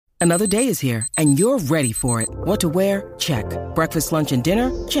Another day is here, and you're ready for it. What to wear? Check. Breakfast, lunch, and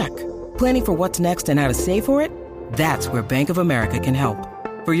dinner? Check. Planning for what's next and how to save for it? That's where Bank of America can help.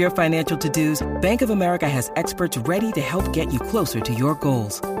 For your financial to-dos, Bank of America has experts ready to help get you closer to your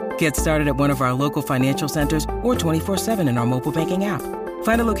goals. Get started at one of our local financial centers or 24/7 in our mobile banking app.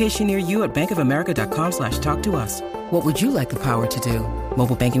 Find a location near you at bankofamerica.com/talktous. What would you like the power to do?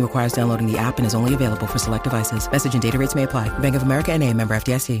 Mobile banking requires downloading the app and is only available for select devices. Message and data rates may apply. Bank of America N.A., member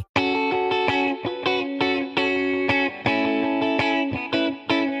FDIC.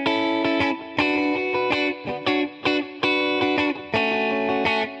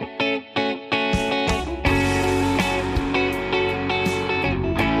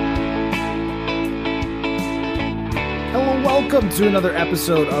 Welcome to another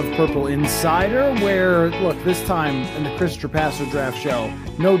episode of Purple Insider, where, look, this time in the Chris Trapasso Draft Show,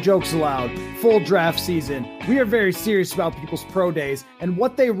 no jokes allowed, full draft season. We are very serious about people's pro days, and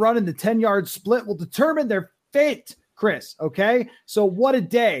what they run in the 10-yard split will determine their fate, Chris, okay? So what a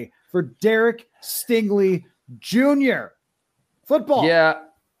day for Derek Stingley Jr. Football. Yeah,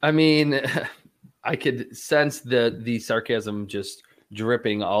 I mean, I could sense the sarcasm just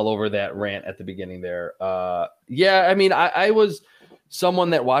dripping all over that rant at the beginning there. Yeah, I mean, I was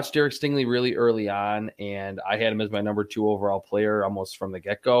someone that watched Derek Stingley really early on, and I had him as my number 2 overall player almost from the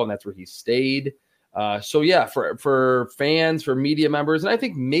get-go, and that's where he stayed. So yeah, for fans, for media members, and I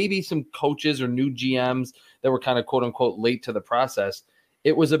think maybe some coaches or new GMs that were kind of quote unquote late to the process,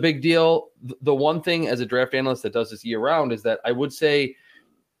 it was a big deal. The one thing as a draft analyst that does this year round is that I would say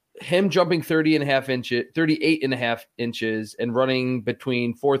him jumping 38 and a half inches and running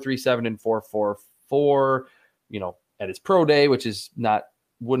between 4.37 and 4.44, at his pro day, which is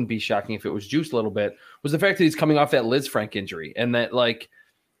wouldn't be shocking if it was juiced a little bit, was the fact that he's coming off that Lisfranc injury. And that,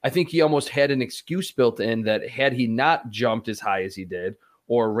 I think he almost had an excuse built in that had he not jumped as high as he did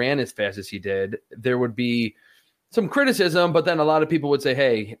or ran as fast as he did, there would be some criticism, but then a lot of people would say,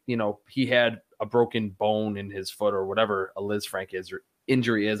 hey, he had a broken bone in his foot or whatever a Lisfranc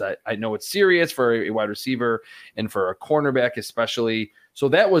injury is. I know it's serious for a wide receiver and for a cornerback especially. So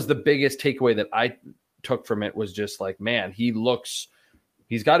that was the biggest takeaway that I took from it, was just man, he's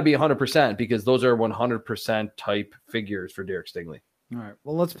got to be 100% because those are 100% type figures for Derek Stingley. All right.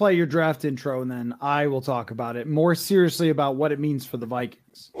 Well, let's play your draft intro, and then I will talk about it more seriously about what it means for the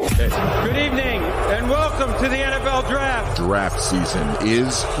Vikings. Okay. Good evening, and welcome to the NFL Draft. Draft season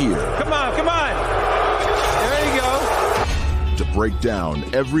is here. Come on. There you go. To break down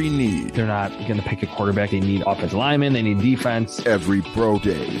every need. They're not going to pick a quarterback. They need offensive linemen. They need defense. Every pro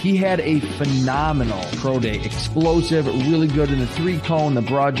day. He had a phenomenal pro day. Explosive, really good in the 3-cone, the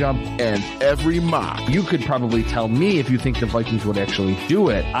broad jump. And every mock. You could probably tell me if you think the Vikings would actually do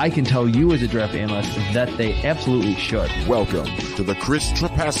it. I can tell you as a draft analyst that they absolutely should. Welcome to the Chris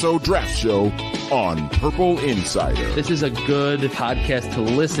Trapasso Draft Show on Purple Insider. This is a good podcast to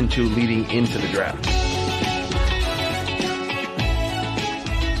listen to leading into the draft.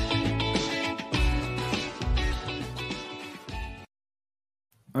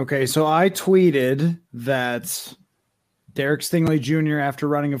 Okay, so I tweeted that Derek Stingley Jr., after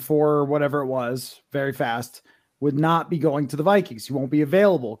running a 4 or whatever it was, very fast, would not be going to the Vikings. He won't be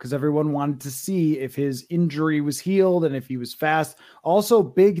available because everyone wanted to see if his injury was healed and if he was fast. Also,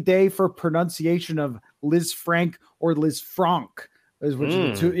 big day for pronunciation of Lisfranc or Lisfranc. I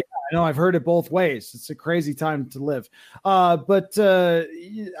know I've heard it both ways. It's a crazy time to live. But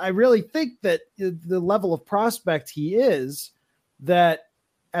I really think that the level of prospect he is, that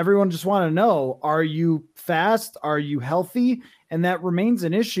everyone just want to know, are you fast? Are you healthy? And that remains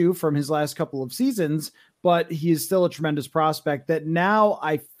an issue from his last couple of seasons, but he is still a tremendous prospect that now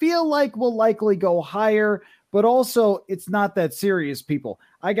I feel like will likely go higher, but also it's not that serious, people.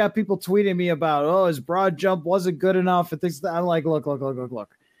 I got people tweeting me about, his broad jump wasn't good enough. And things. I'm like,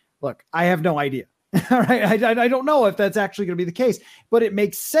 look, I have no idea. All right. I don't know if that's actually going to be the case, but it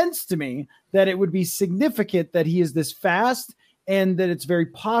makes sense to me that it would be significant that he is this fast, and that it's very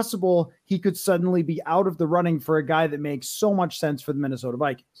possible he could suddenly be out of the running for a guy that makes so much sense for the Minnesota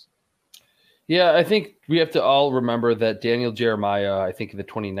Vikings. Yeah, I think we have to all remember that Daniel Jeremiah, I think in the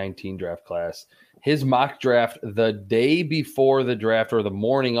 2019 draft class, his mock draft the day before the draft or the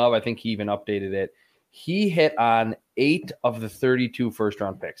morning of, I think he even updated it, he hit on 8 of the 32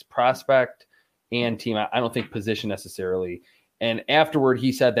 first-round picks, prospect and team. I don't think position necessarily. And afterward,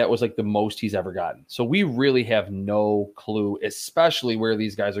 he said that was the most he's ever gotten. So we really have no clue, especially where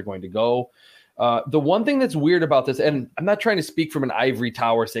these guys are going to go. The one thing that's weird about this, and I'm not trying to speak from an ivory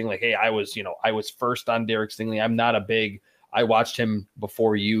tower saying hey, I was first on Derek Stingley. I'm not a big, I watched him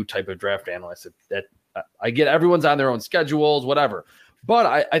before you type of draft analyst. That I get everyone's on their own schedules, whatever.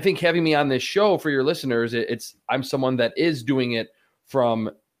 But I think having me on this show for your listeners, I'm someone that is doing it from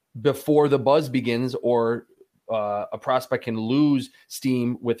before the buzz begins, or a prospect can lose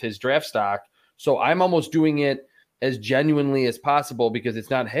steam with his draft stock. So I'm almost doing it as genuinely as possible, because it's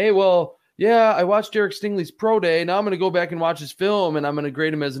not, hey, well, yeah, I watched Derek Stingley's pro day. Now I'm going to go back and watch his film, and I'm going to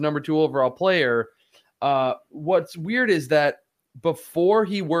grade him as a number 2 overall player. What's weird is that before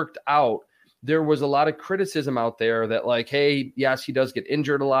he worked out, there was a lot of criticism out there that, like, hey, yes, he does get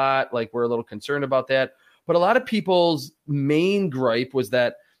injured a lot. Like, we're a little concerned about that. But a lot of people's main gripe was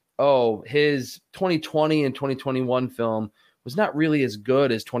that, oh, his 2020 and 2021 film was not really as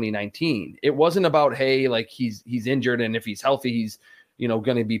good as 2019. It wasn't about, hey, like, he's injured, and if he's healthy, he's,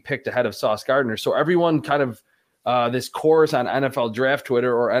 going to be picked ahead of Sauce Gardner. So everyone kind of this chorus on NFL draft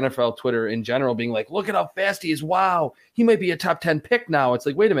Twitter, or NFL Twitter in general, being like, look at how fast he is. Wow, he might be a top 10 pick now. It's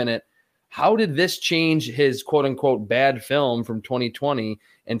like, wait a minute. How did this change his quote unquote bad film from 2020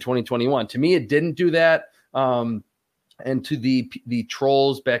 and 2021? To me, it didn't do that. And to the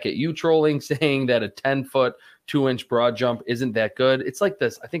trolls back at you trolling, saying that a 10-foot, 2-inch broad jump isn't that good. It's like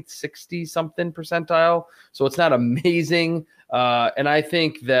this, I think 60 something percentile. So it's not amazing. And I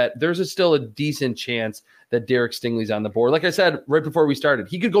think that there's still a decent chance that Derek Stingley's on the board. Like I said, right before we started,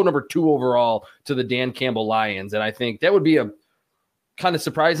 he could go number 2 overall to the Dan Campbell Lions. And I think that would be a kind of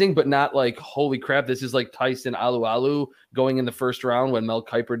surprising, but not like, holy crap, this is like Tyson Alualu going in the first round when Mel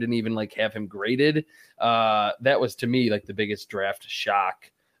Kiper didn't even like have him graded. That was, to me, like the biggest draft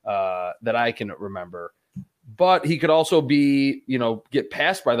shock that I can remember. But he could also be, get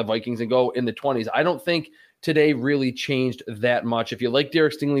passed by the Vikings and go in the 20s. I don't think today really changed that much. If you liked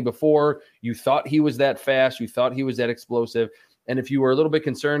Derek Stingley before, you thought he was that fast, you thought he was that explosive, and if you were a little bit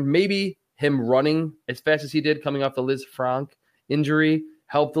concerned, maybe him running as fast as he did coming off the Liz Frank injury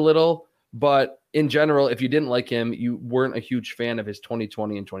helped a little. But in general, if you didn't like him, you weren't a huge fan of his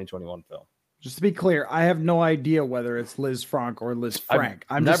 2020 and 2021 film. Just to be clear, I have no idea whether it's Liz Frank or Liz Frank.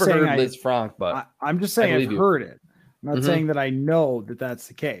 I've never heard Liz Frank, but I'm just saying I've heard it. I'm not saying that I know that that's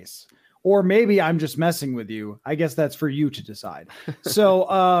the case. Or maybe I'm just messing with you. I guess that's for you to decide. So,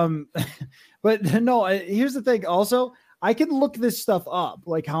 but no, here's the thing. Also, I can look this stuff up,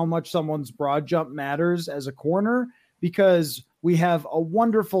 like how much someone's broad jump matters as a corner, because we have a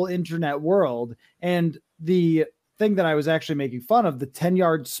wonderful internet world. And the thing that I was actually making fun of, the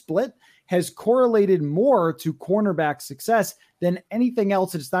 10-yard split, has correlated more to cornerback success than anything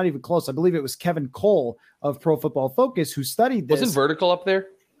else. It's not even close. I believe it was Kevin Cole of Pro Football Focus who studied this. Wasn't Vertical up there?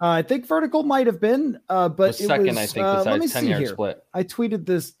 I think Vertical might have been, but second, it was, I think, besides 10-yard split. I tweeted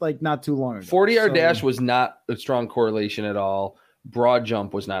this like not too long ago. 40-yard dash was not a strong correlation at all. Broad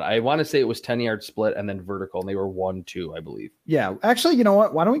jump was not. I want to say it was 10-yard split and then vertical, and they were 1-2, I believe. Yeah, actually, you know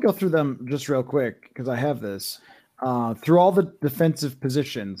what? Why don't we go through them just real quick, because I have this. Through all the defensive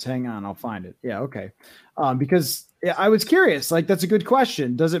positions. Hang on, I'll find it. Yeah, okay. Because I was curious. Like, that's a good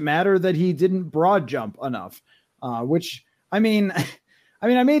question. Does it matter that he didn't broad jump enough? Which, I mean,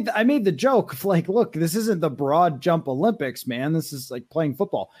 I made the joke of like, look, this isn't the broad jump Olympics, man. This is like playing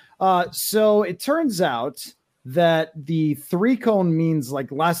football. So it turns out that the 3-cone means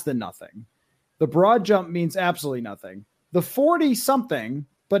like less than nothing. The broad jump means absolutely nothing. The 40-something,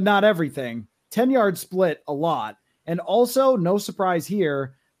 but not everything. 10-yard split, a lot. And also, no surprise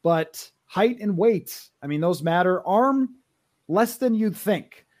here, but height and weight. I mean, those matter. Arm, less than you'd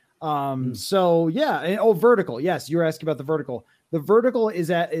think. So yeah. And, vertical. Yes, you were asking about the vertical. The vertical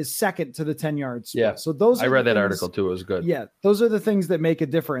is second to the 10-yard split. Yeah. So those. I read that article too. It was good. Yeah, those are the things that make a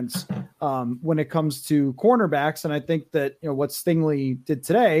difference when it comes to cornerbacks. And I think that what Stingley did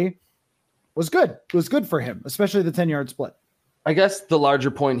today was good. It was good for him, especially the 10-yard split. I guess the larger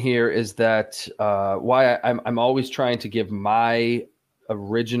point here is that why I'm always trying to give my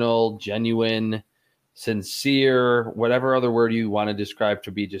original, genuine, sincere, whatever other word you want to describe,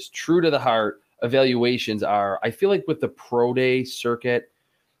 to be just true to the heart evaluations are. I feel like with the pro day circuit,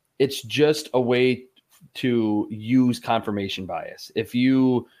 it's just a way to use confirmation bias. If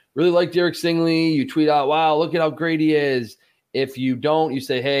you really like Derek Stingley, you tweet out, wow, look at how great he is. If you don't, you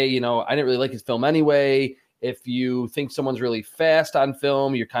say, hey, I didn't really like his film anyway. If you think someone's really fast on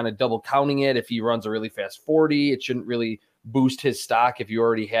film, you're kind of double counting it. If he runs a really fast 40, it shouldn't really boost his stock if you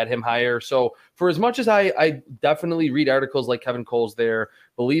already had him higher. So for as much as I definitely read articles like Kevin Cole's there,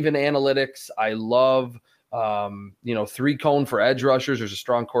 believe in analytics, I love, 3-cone for edge rushers. There's a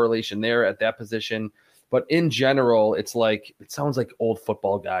strong correlation there at that position. But in general, it's like, it sounds like old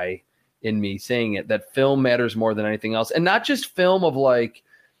football guy in me saying it, that film matters more than anything else. And not just film of like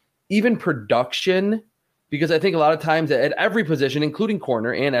even production, because I think a lot of times at every position, including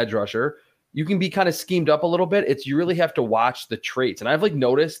corner and edge rusher, you can be kind of schemed up a little bit. It's you really have to watch the traits. And I've like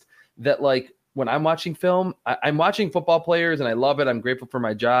noticed that like when I'm watching film, I'm watching football players and I love it. I'm grateful for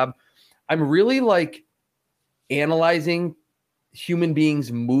my job. I'm really like analyzing human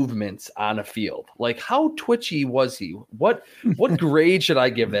beings' movements on a field. Like how twitchy was he? What grade should I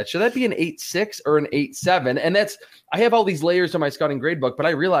give that? Should that be an 8.6 or an 8.7? And I have all these layers to my scouting grade book, but I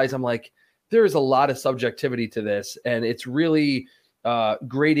realize I'm like, there is a lot of subjectivity to this, and it's really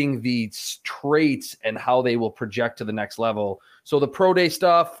grading the traits and how they will project to the next level. So the pro day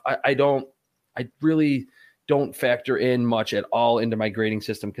stuff, I really don't factor in much at all into my grading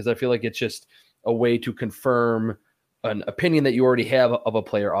system because I feel like it's just a way to confirm an opinion that you already have of a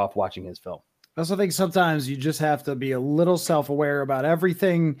player off watching his film. I also think sometimes you just have to be a little self-aware about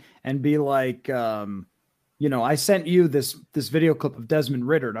everything and be like, I sent you this video clip of Desmond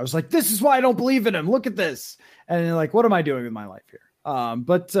Ridder, and I was like, this is why I don't believe in him. Look at this. And you're like, what am I doing with my life here?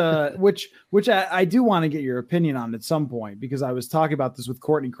 Which I do want to get your opinion on at some point, because I was talking about this with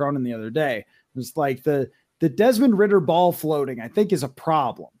Courtney Cronin the other day. It was like the Desmond Ridder ball floating, I think, is a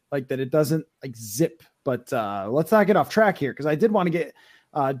problem, like that it doesn't like zip. But let's not get off track here, because I did want to get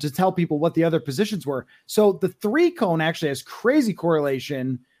to tell people what the other positions were. So the 3-cone actually has crazy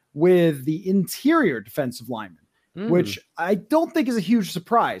correlation with the interior defensive lineman, which I don't think is a huge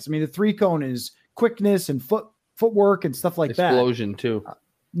surprise. I mean, the 3-cone is quickness and footwork and stuff like that. Explosion too.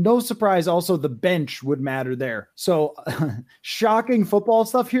 No surprise. Also, the bench would matter there. So shocking football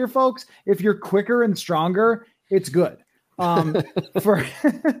stuff here, folks. If you're quicker and stronger, it's good. For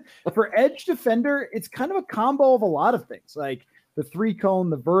edge defender, it's kind of a combo of a lot of things, like the 3-cone,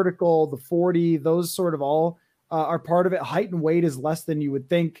 the vertical, the 40, those sort of all are part of it. Height and weight is less than you would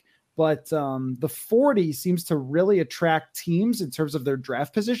think, but the 40 seems to really attract teams in terms of their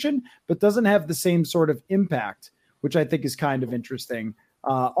draft position, but doesn't have the same sort of impact, which I think is kind of interesting.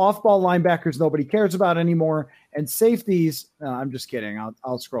 Off-ball linebackers, nobody cares about anymore. And safeties, I'm just kidding.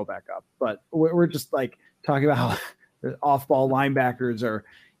 I'll scroll back up, but we're just like talking about how off-ball linebackers are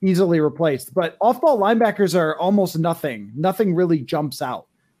easily replaced, but off-ball linebackers are almost nothing. Nothing really jumps out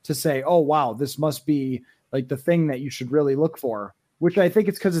to say, oh, wow, this must be like the thing that you should really look for, which I think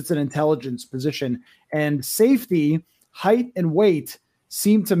it's because it's an intelligence position. And safety, height and weight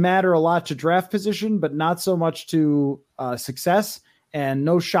seem to matter a lot to draft position, but not so much to success. And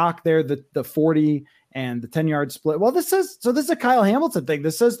no shock there that the 40 and the 10-yard split. Well, this is a Kyle Hamilton thing.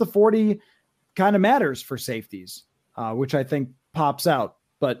 This says the 40 kind of matters for safeties, which I think pops out.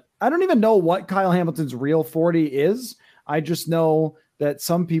 But I don't even know what Kyle Hamilton's real 40 is. I just know that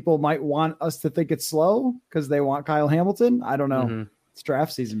some people might want us to think it's slow because they want Kyle Hamilton. I don't know. Mm-hmm. It's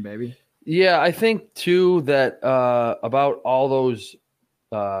draft season, baby. Yeah, I think too that about all those,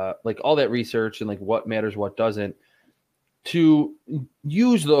 like all that research and like what matters, what doesn't, to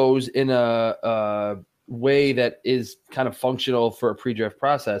use those in a way that is kind of functional for a pre-draft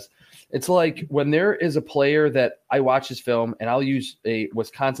process. It's like when there is a player that I watch his film, and I'll use a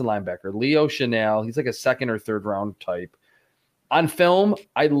Wisconsin linebacker, Leo Chenal. He's like a second or third round type. On film,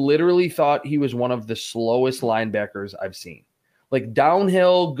 I literally thought he was one of the slowest linebackers I've seen. Like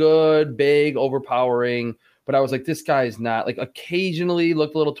downhill, good, big, overpowering. But I was like, this guy is not, like occasionally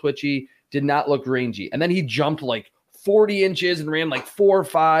looked a little twitchy, did not look rangy. And then he jumped like 40 inches and ran like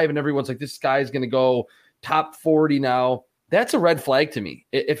 4.5. And everyone's like, this guy's going to go top 40 now. That's a red flag to me.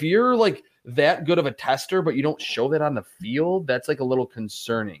 If you're like that good of a tester, but you don't show that on the field, that's like a little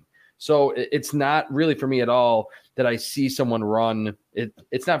concerning. So it's not really for me at all that I see someone run.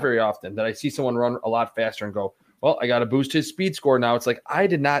 It's not very often that I see someone run a lot faster and go, well, I got to boost his speed score now. It's like, I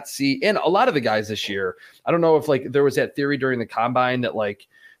did not see, and a lot of the guys this year, I don't know if like there was that theory during the combine that like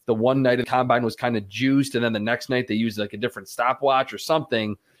the one night of the combine was kind of juiced, and then the next night they used like a different stopwatch or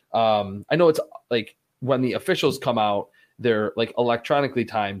something. I know it's like when the officials come out, they're like electronically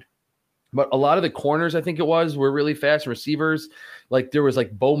timed, but a lot of the corners, I think it was, were really fast. Receivers, like there was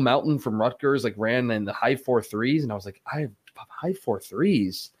like Bo Melton from Rutgers, like ran in the high 4.3s. And I was like, I have high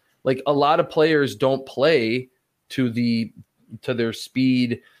 4.3s. Like a lot of players don't play to their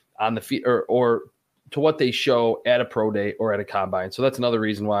speed on the field or to what they show at a pro day or at a combine. So that's another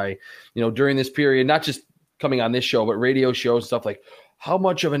reason why, during this period, not just coming on this show, but radio shows, stuff like how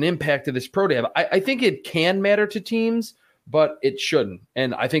much of an impact did this pro day have? I think it can matter to teams, but it shouldn't.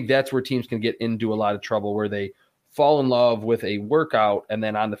 And I think that's where teams can get into a lot of trouble, where they fall in love with a workout and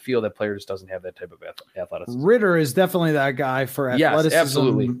then on the field that player just doesn't have that type of athleticism. Ridder is definitely that guy for athleticism.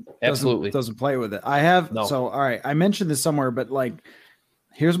 Yes, absolutely. Doesn't play with it. So, all right. I mentioned this somewhere, but like,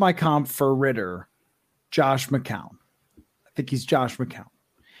 here's my comp for Ridder, Josh McCown. I think he's Josh McCown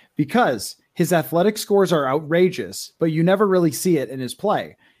because his athletic scores are outrageous, but you never really see it in his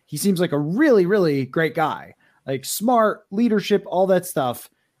play. he seems like a really, really great guy, like smart leadership, all that stuff.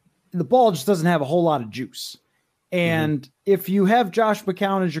 The ball just doesn't have a whole lot of juice. And if you have Josh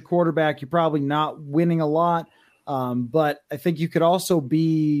McCown as your quarterback, you're probably not winning a lot. But I think you could also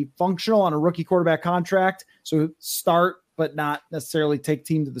be functional on a rookie quarterback contract. So start, but not necessarily take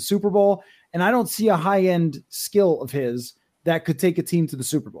team to the Super Bowl. And I don't see a high-end skill of his that could take a team to the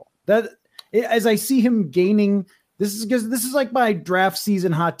Super Bowl. As I see him gaining, this is like my draft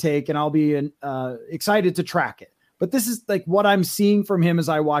season hot take, and I'll be excited to track it. But this is like what I'm seeing from him as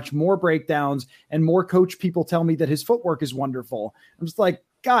I watch more breakdowns and more coach people tell me that his footwork is wonderful. I'm just like,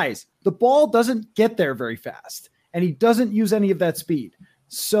 guys, the ball doesn't get there very fast, and he doesn't use any of that speed.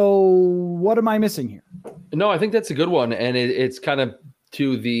 So what am I missing here? No, I think that's a good one. And it's kind of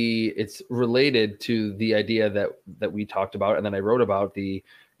it's related to the idea that we talked about. And then I wrote about the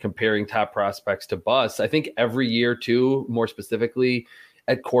comparing top prospects to busts. I think every year too, more specifically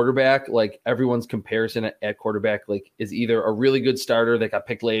at quarterback, like everyone's comparison at quarterback, like is either a really good starter that got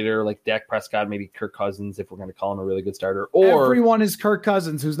picked later, like Dak Prescott, maybe Kirk Cousins, if we're going to call him a really good starter, or everyone is Kirk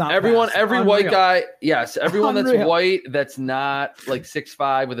Cousins, who's not everyone, fast. every Unreal. white guy. Yes. Everyone Unreal. that's white, that's not like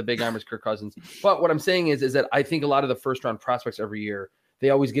 6'5" with a big arm is Kirk Cousins. But what I'm saying is that I think a lot of the first round prospects every year, they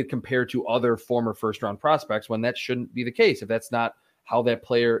always get compared to other former first round prospects when that shouldn't be the case. If that's not how that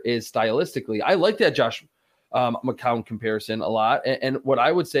player is stylistically, I like that Josh McCown comparison a lot. And what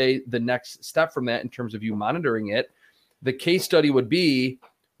I would say the next step from that in terms of you monitoring it, the case study would be,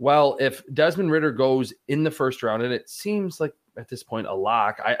 well, if Desmond Ridder goes in the first round, and it seems like at this point a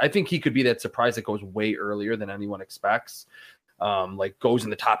lock, I think he could be that surprise that goes way earlier than anyone expects. Like goes in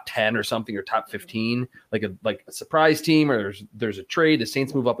the top 10 or something, or top 15, like a surprise team, or there's a trade, the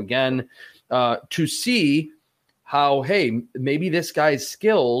Saints move up again, to see how, hey, maybe this guy's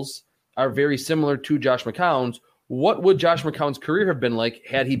skills are very similar to Josh McCown's. What would Josh McCown's career have been like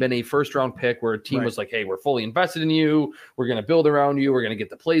had he been a first round pick where a team was like, hey, we're fully invested in you. We're going to build around you. We're going to get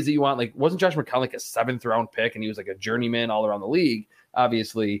the plays that you want. Like, wasn't Josh McCown like a 7th round pick and he was like a journeyman all around the league?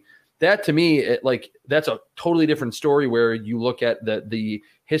 Obviously, that to me, that's a totally different story where you look at the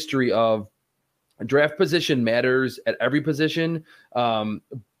history of draft position matters at every position.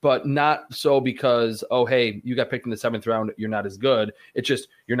 But not so because, oh, hey, you got picked in the 7th round, you're not as good. It's just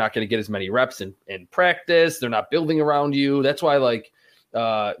you're not going to get as many reps in practice. They're not building around you. That's why, like,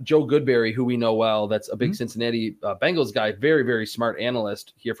 Joe Goodberry, who we know well, that's a big Cincinnati Bengals guy, very, very smart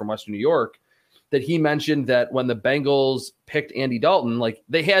analyst here from Western New York, that he mentioned that when the Bengals picked Andy Dalton, like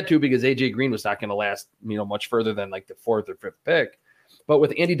they had to because A.J. Green was not going to last, much further than like the 4th or 5th pick. But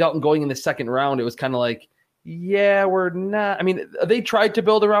with Andy Dalton going in the 2nd round, it was kind of like, yeah, we're not. I mean, they tried to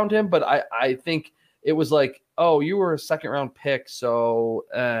build around him, but I think it was like, oh, you were a 2nd round pick. So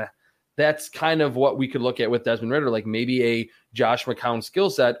that's kind of what we could look at with Desmond Ridder. Like maybe a Josh McCown skill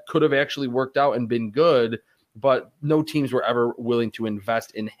set could have actually worked out and been good, but no teams were ever willing to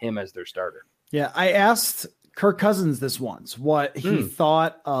invest in him as their starter. Yeah, I asked Kirk Cousins this once, what he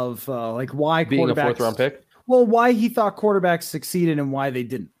thought of why being a quarterbacks, 4th round pick. Well, why he thought quarterbacks succeeded and why they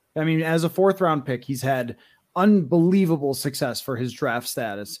didn't. I mean, as a 4th round pick, he's had unbelievable success for his draft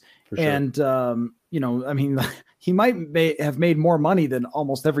status. For sure. And, I mean, he might have made more money than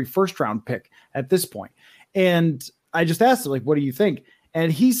almost every 1st round pick at this point. And I just asked him, like, what do you think?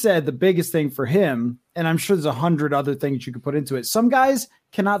 And he said the biggest thing for him, and I'm sure there's 100 other things you could put into it. Some guys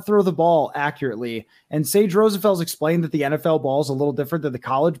cannot throw the ball accurately. And Sage Rosenfels explained that the NFL ball is a little different than the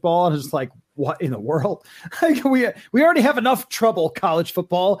college ball. And it's like, what in the world? Like we already have enough trouble college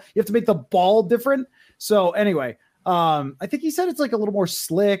football. You have to make the ball different. So anyway, I think he said it's like a little more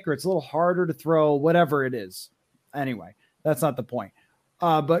slick or it's a little harder to throw, whatever it is. Anyway, that's not the point.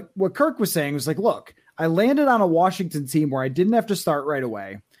 But what Kirk was saying was like, look, I landed on a Washington team where I didn't have to start right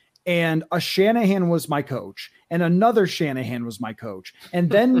away. And a Shanahan was my coach, and another Shanahan was my coach, and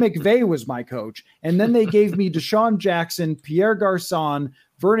then McVay was my coach, and then they gave me Deshaun Jackson, Pierre Garçon,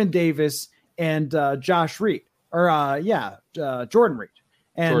 Vernon Davis, and Josh Reed, Jordan Reed.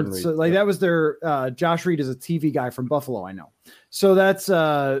 And Jordan Reed, so like that was their Josh Reed is a TV guy from Buffalo, I know. So that's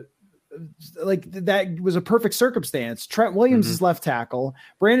like that was a perfect circumstance. Trent Williams is left tackle,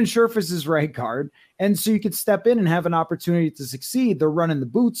 Brandon Scherf is right guard. And so you could step in and have an opportunity to succeed. They're running the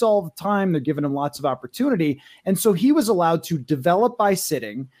boots all the time. They're giving him lots of opportunity. And so he was allowed to develop by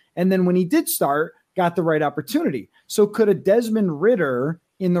sitting. And then when he did start, got the right opportunity. So could a Desmond Ridder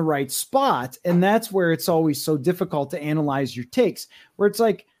in the right spot? And that's where it's always so difficult to analyze your takes, where it's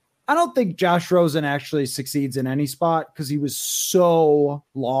like, I don't think Josh Rosen actually succeeds in any spot because he was so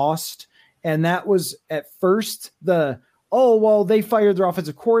lost. And that was at first they fired their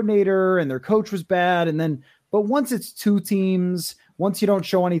offensive coordinator and their coach was bad. And then, but once it's 2 teams, once you don't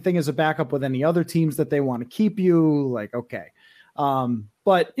show anything as a backup with any other teams that they want to keep you, like, okay.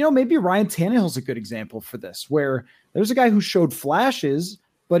 But, maybe Ryan Tannehill's a good example for this, where there's a guy who showed flashes,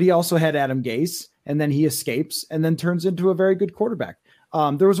 but he also had Adam Gase, and then he escapes and then turns into a very good quarterback.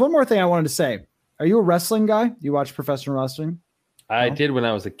 There was one more thing I wanted to say. Are you a wrestling guy? Do you watch professional wrestling? I did when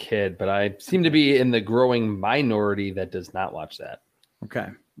I was a kid, but I seem to be in the growing minority that does not watch that. Okay.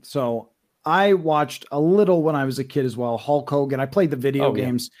 So I watched a little when I was a kid as well. Hulk Hogan. I played the video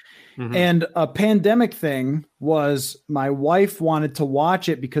games. Mm-hmm. And a pandemic thing was my wife wanted to watch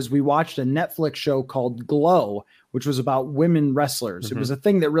it because we watched a Netflix show called Glow, which was about women wrestlers. Mm-hmm. It was a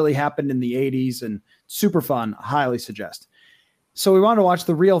thing that really happened in the 80s and super fun. Highly suggest. So we wanted to watch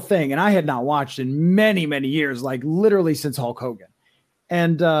the real thing. And I had not watched in many, many years, like literally since Hulk Hogan.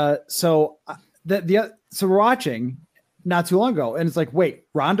 And so we're watching not too long ago. And it's like, wait,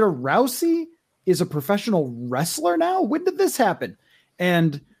 Ronda Rousey is a professional wrestler now? When did this happen?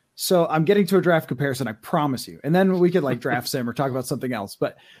 And so I'm getting to a draft comparison, I promise you. And then we could like draft sim or talk about something else.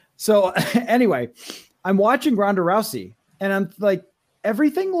 But so anyway, I'm watching Ronda Rousey and I'm like,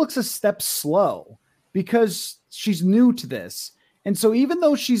 everything looks a step slow because she's new to this. And so even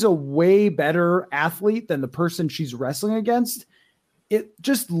though she's a way better athlete than the person she's wrestling against, it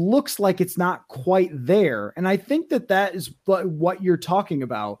just looks like it's not quite there. And I think that is what you're talking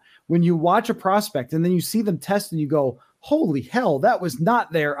about when you watch a prospect and then you see them test and you go, holy hell, that was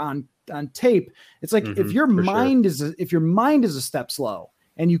not there on tape. It's like, if your mind is a step slow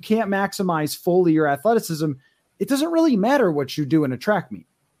and you can't maximize fully your athleticism, it doesn't really matter what you do in a track meet.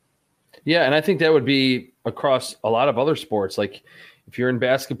 Yeah. And I think that would be across a lot of other sports. Like if you're in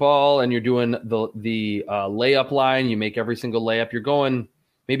basketball and you're doing the layup line, you make every single layup, you're going,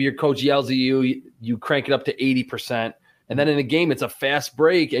 maybe your coach yells at you, you crank it up to 80%. And then in a game, it's a fast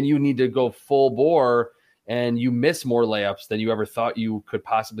break and you need to go full bore and you miss more layups than you ever thought you could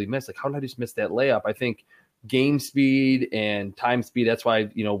possibly miss. Like, how did I just miss that layup? I think game speed and time speed, that's why,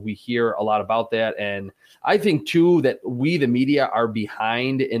 we hear a lot about that. And I think too, that we, the media, are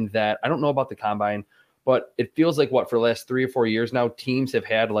behind in that. I don't know about the combine, but it feels like for the last 3 or 4 years now, teams have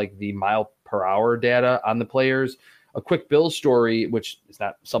had like the mile per hour data on the players. A quick Bills story, which is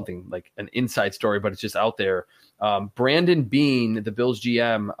not something like an inside story, but it's just out there. Brandon Beane, the Bills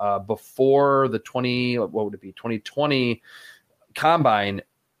GM, before the 2020 combine,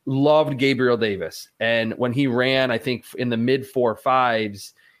 loved Gabriel Davis. And when he ran, I think in the mid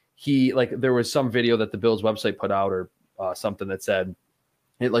 4.5s, there was some video that the Bills website put out or something that said,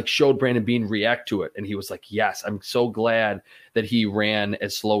 it like showed Brandon Beane react to it. And he was like, yes, I'm so glad that he ran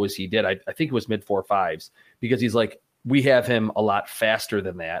as slow as he did. I think it was mid 4.5s because he's like, we have him a lot faster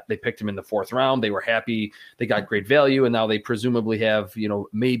than that. They picked him in the 4th round. They were happy. They got great value. And now they presumably have,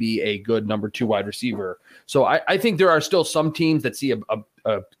 maybe a good number 2 wide receiver. So I think there are still some teams that see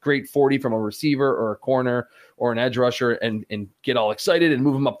a great 40 from a receiver or a corner or an edge rusher and get all excited and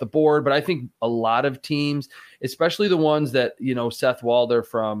move them up the board. But I think a lot of teams, especially the ones that, Seth Walder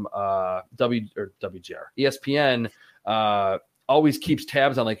from WGR, ESPN, always keeps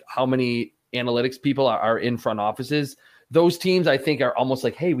tabs on like how many analytics people are in front offices. Those teams, I think, are almost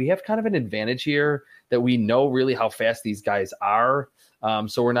like, hey, we have kind of an advantage here that we know really how fast these guys are.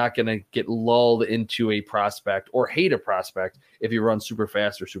 So we're not going to get lulled into a prospect or hate a prospect if you run super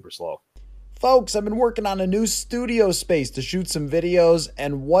fast or super slow. Folks, I've been working on a new studio space to shoot some videos,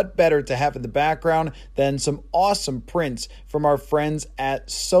 and what better to have in the background than some awesome prints from our friends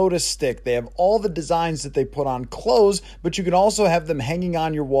at Soda Stick. They have all the designs that they put on clothes, but you can also have them hanging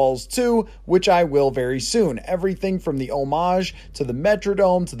on your walls too, which I will very soon. Everything from the Homage to the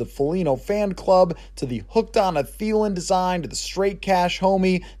Metrodome to the Felino Fan Club to the Hooked on a Thielen design to the Straight Cash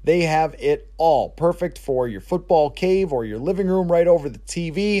Homie, they have it all. Perfect for your football cave or your living room right over the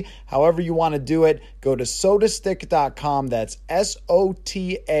TV. However you want to do it, go to sodastick.com. That's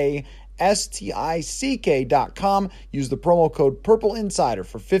SOTASTICK.com. Use the promo code Purple Insider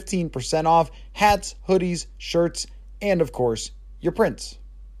for 15% off hats, hoodies, shirts, and of course, your prints.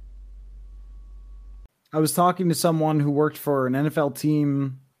 I was talking to someone who worked for an NFL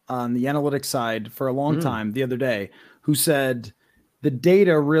team on the analytics side for a long time the other day, who said the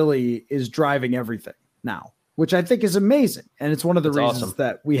data really is driving everything now, which I think is amazing. And it's one of the reasons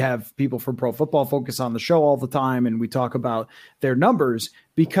that we have people from Pro Football Focus on the show all the time. And we talk about their numbers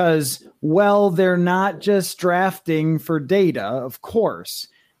because, well, they're not just drafting for data. Of course,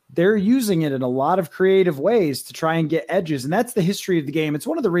 they're using it in a lot of creative ways to try and get edges. And that's the history of the game. It's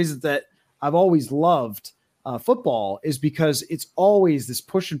one of the reasons that I've always loved football, is because it's always this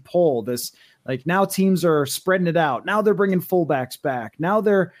push and pull, this like now teams are spreading it out. Now they're bringing fullbacks back. Now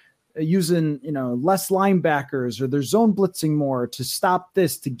they're using, less linebackers, or they're zone blitzing more to stop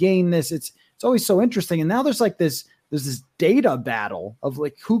this, to gain this. It's always so interesting. And now there's this data battle of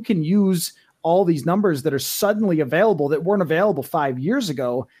like who can use all these numbers that are suddenly available that weren't available 5 years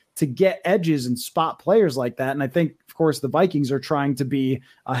ago to get edges and spot players like that. And I think, of course, the Vikings are trying to be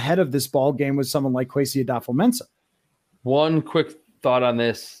ahead of this ball game with someone like Kwesi Adofo-Mensah. One quick thought on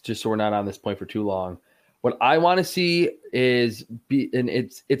this, just so we're not on this point for too long. What I want to see is and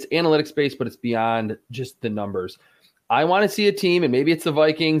it's analytics based, but it's beyond just the numbers. I want to see a team, and maybe it's the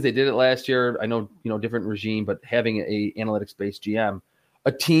Vikings. They did it last year. I know, different regime, but having a analytics based GM,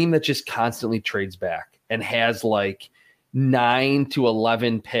 a team that just constantly trades back and has like 9 to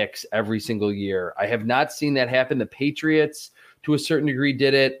 11 picks every single year. I have not seen that happen. The Patriots, to a certain degree,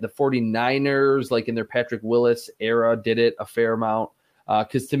 did it. The 49ers, like in their Patrick Willis era, did it a fair amount.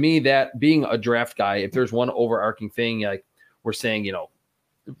 Because to me, that being a draft guy, if there's one overarching thing, like we're saying,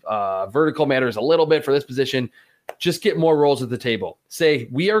 vertical matters a little bit for this position, just get more roles at the table. Say,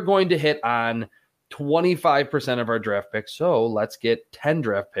 we are going to hit on 25% of our draft picks, so let's get 10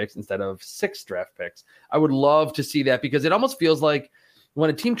 draft picks instead of 6 draft picks. I would love to see that, because it almost feels like when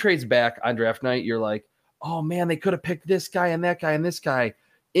a team trades back on draft night, you're like, oh man, they could have picked this guy and that guy and this guy.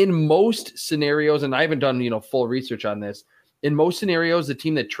 In most scenarios, and I haven't done full research on this, in most scenarios, the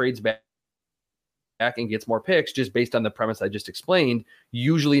team that trades back and gets more picks, just based on the premise I just explained,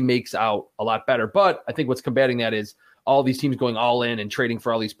 usually makes out a lot better. But I think what's combating that is all these teams going all in and trading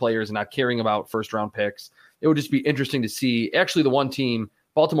for all these players and not caring about first round picks. It would just be interesting to see. Actually, the one team,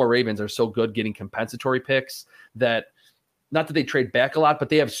 Baltimore Ravens, are so good getting compensatory picks that, not that they trade back a lot, but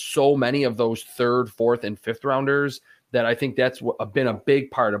they have so many of those 3rd, 4th, and 5th rounders that I think that's been a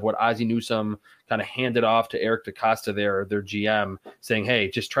big part of what Ozzie Newsome kind of handed off to Eric DeCosta, their GM, saying, hey,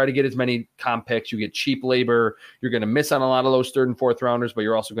 just try to get as many comp picks. You get cheap labor. You're going to miss on a lot of those 3rd and 4th rounders, but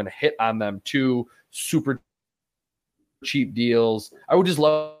you're also going to hit on them 2 super cheap deals. I would just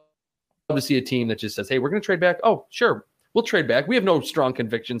love to see a team that just says, hey, we're going to trade back. Oh, sure, we'll trade back. We have no strong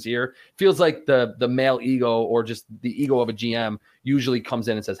convictions here. Feels like the male ego, or just the ego of a GM, usually comes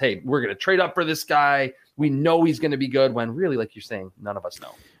in and says, hey, we're going to trade up for this guy. We know he's going to be good, when really, like you're saying, none of us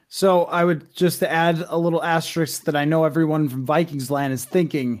know. So I would just add a little asterisk that I know everyone from Vikings land is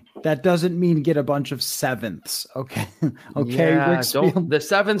thinking, that doesn't mean get a bunch of 7ths. Okay. Okay. Yeah, the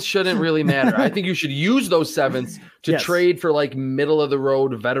 7ths shouldn't really matter. I think you should use those 7ths to trade for like middle of the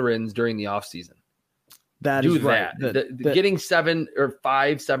road veterans during the offseason. Do that. Getting 7 or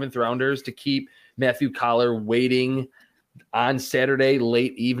 5 7th rounders to keep Matthew Collar waiting on Saturday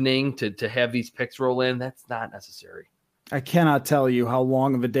late evening to have these picks roll in, that's not necessary. I cannot tell you how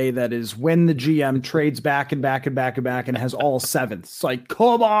long of a day that is when the GM trades back and back and back and back and has all 7ths. It's like,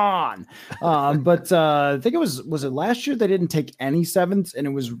 come on. But I think was it last year they didn't take any 7ths, and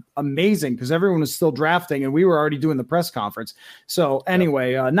it was amazing because everyone was still drafting and we were already doing the press conference. So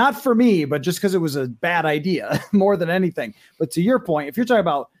anyway, not for me, but just because it was a bad idea more than anything. But to your point, if you're talking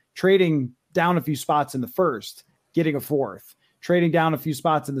about trading down a few spots in the 1st, getting a 4th, trading down a few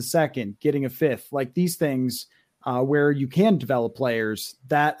spots in the 2nd, getting a 5th, like these things, where you can develop players,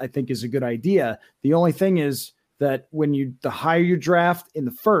 that I think is a good idea. The only thing is that the higher you draft in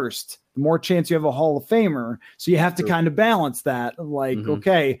the 1st, the more chance you have a Hall of Famer. So you have to kind of balance that. Like,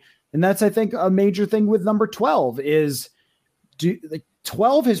 okay. And that's, I think, a major thing with number 12 is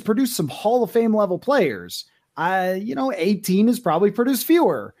 12 has produced some Hall of Fame level players. 18 has probably produced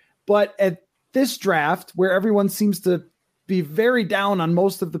fewer, but at this draft where everyone seems to be very down on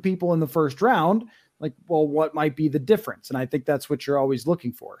most of the people in the 1st round, like, well, what might be the difference? And I think that's what you're always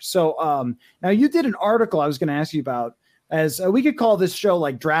looking for. So now you did an article I was going to ask you about, as we could call this show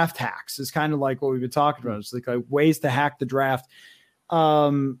like draft hacks, is kind of like what we've been talking about. It's like ways to hack the draft.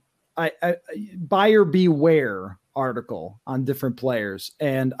 Buyer beware article on different players.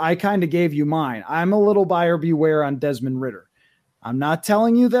 And I kind of gave you mine. I'm a little buyer beware on Desmond Ridder. I'm not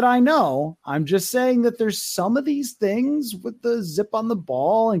telling you that I know. I'm just saying that there's some of these things with the zip on the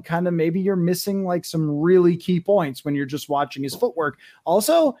ball and kind of maybe you're missing like some really key points when you're just watching his footwork.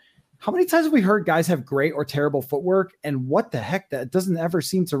 Also, how many times have we heard guys have great or terrible footwork, and what the heck, that doesn't ever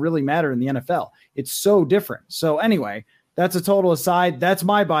seem to really matter in the NFL. It's so different. So anyway, that's a total aside. That's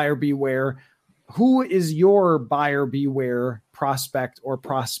my buyer beware. Who is your buyer beware prospect or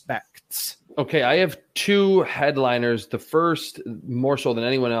prospects? Okay, I have 2 headliners. The first, more so than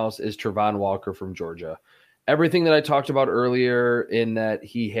anyone else, is Travon Walker from Georgia. Everything that I talked about earlier, in that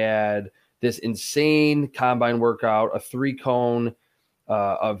he had this insane combine workout, a 3-cone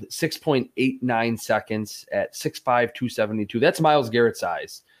of 6.89 seconds at 6'5", 272. That's Myles Garrett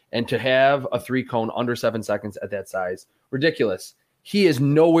size. And to have a 3-cone under 7 seconds at that size, ridiculous. He is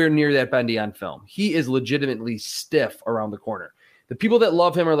nowhere near that bendy on film. He is legitimately stiff around the corner. The people that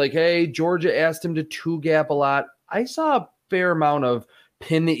love him are like, hey, Georgia asked him to two-gap a lot. I saw a fair amount of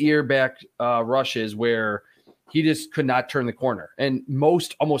pin the ear back rushes where he just could not turn the corner. And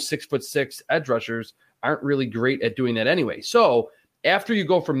most almost 6'6" edge rushers aren't really great at doing that anyway. So after you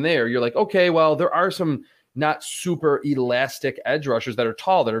go from there, you're like, okay, well, there are some not super elastic edge rushers that are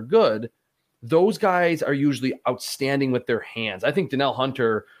tall, that are good. Those guys are usually outstanding with their hands. I think Danielle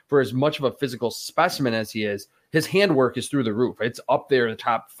Hunter, for as much of a physical specimen as he is, his handwork is through the roof. It's up there in the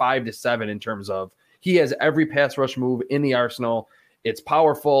top 5 to 7 in terms of he has every pass rush move in the arsenal. It's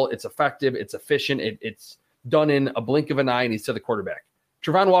powerful, it's effective, it's efficient, it's done in a blink of an eye, and he's to the quarterback.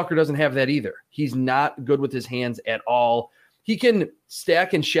 Travon Walker doesn't have that either. He's not good with his hands at all. He can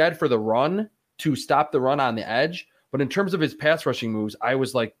stack and shed for the run to stop the run on the edge, but in terms of his pass rushing moves, I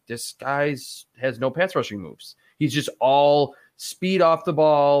was like, this guy has no pass rushing moves. He's just all speed off the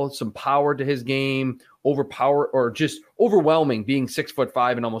ball, some power to his game, just overwhelming, being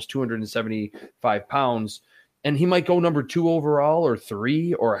 6'5" and almost 275 pounds. And he might go number 2 overall or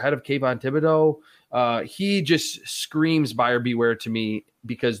 3 or ahead of Kayvon Thibodeau. He just screams buyer beware to me,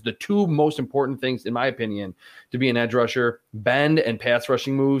 because the two most important things, in my opinion, to be an edge rusher, bend and pass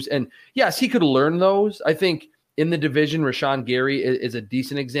rushing moves. And yes, he could learn those. I think in the division, Rashawn Gary is a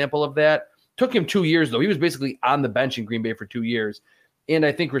decent example of that. Took him 2 years, though. He was basically on the bench in Green Bay for 2 years. And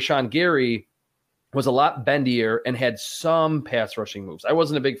I think Rashawn Gary was a lot bendier and had some pass rushing moves. I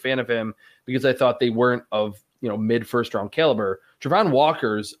wasn't a big fan of him because I thought they weren't of mid first round caliber. Travon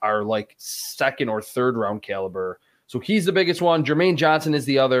Walker's are like second or third round caliber. So he's the biggest one. Jermaine Johnson is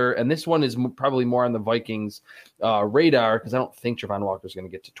the other. And this one is probably more on the Vikings radar, because I don't think Travon Walker's going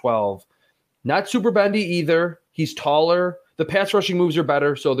to get to 12. Not super bendy either. He's taller. The pass rushing moves are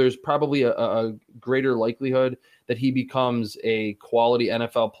better. So there's probably a greater likelihood that he becomes a quality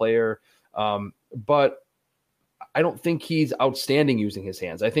NFL player. But I don't think he's outstanding using his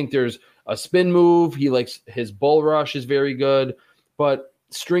hands. I think there's a spin move. He likes his bull rush is very good, but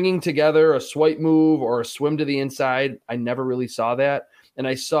stringing together a swipe move or a swim to the inside, I never really saw that. And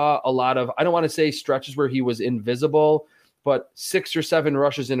I saw a lot of, I don't want to say stretches where he was invisible, but 6 or 7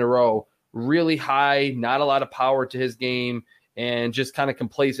 rushes in a row, really high, not a lot of power to his game, and just kind of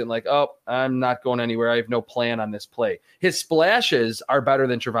complacent, like, oh, I'm not going anywhere. I have no plan on this play. His splashes are better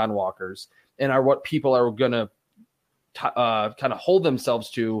than Travon Walker's and are what people are going to kind of hold themselves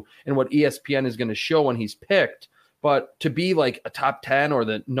to, and what ESPN is going to show when he's picked. But to be like a top 10 or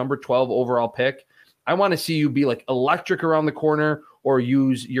the number 12 overall pick, I want to see you be like electric around the corner or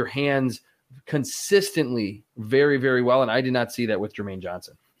use your hands consistently very, very well. And I did not see that with Jermaine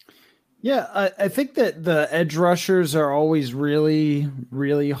Johnson. Yeah, I think that the edge rushers are always really,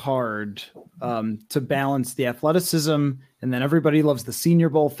 really hard to balance the athleticism. And then everybody loves the Senior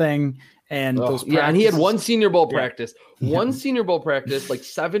Bowl thing. And and he had one Senior Bowl practice, Senior Bowl practice, like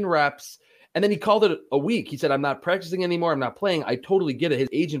 7 reps. And then he called it a week. He said, I'm not practicing anymore. I'm not playing. I totally get it. His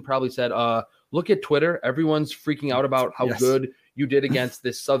agent probably said, look at Twitter. Everyone's freaking out about how good you did against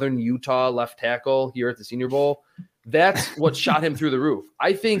this Southern Utah left tackle here at the Senior Bowl. That's what shot him through the roof.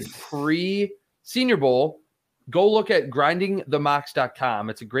 I think pre-Senior Bowl, go look at grindingthemocks.com.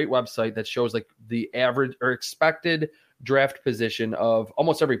 It's a great website that shows like the average or expected draft position of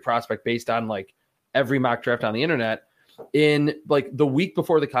almost every prospect based on like every mock draft on the internet. In like the week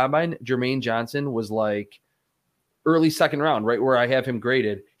before the combine, Jermaine Johnson was like early second round, right where I have him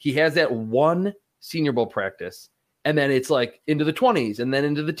graded. He has that one Senior Bowl practice, and then it's like into the 20s and then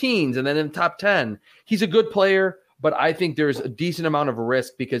into the teens and then in the top 10. He's a good player, but I think there's a decent amount of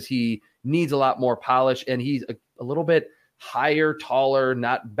risk because he needs a lot more polish, and he's a little bit higher, taller,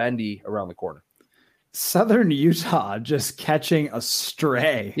 not bendy around the corner. Southern Utah just catching a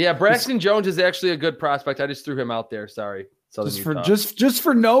stray. Yeah, Braxton Jones is actually a good prospect. I just threw him out there. Sorry. Just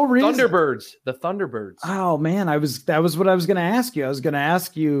for no reason. The Thunderbirds. Oh man, that was what I was going to ask you. I was going to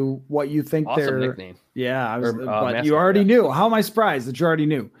ask you what you think awesome nickname. Yeah, but you already knew. How am I surprised that you already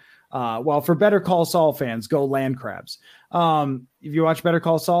knew? Well, for Better Call Saul fans, go Land Crabs. If you watch Better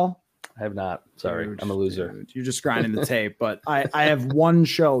Call Saul, I have not. Sorry, I'm a loser. You're just grinding the tape. But I have one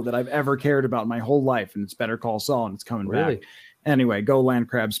show that I've ever cared about my whole life, and it's Better Call Saul, and it's coming back. Anyway, go Land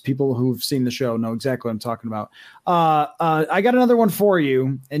Crabs. People who've seen the show know exactly what I'm talking about. I got another one for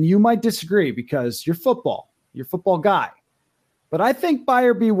you, and you might disagree because you're football guy. But I think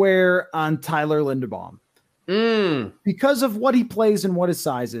buyer beware on Tyler Linderbaum because of what he plays and what his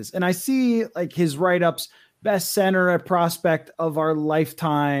size is. And I see like his write-ups, best center at prospect of our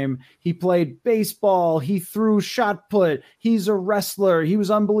lifetime. He played baseball. He threw shot put. He's a wrestler. He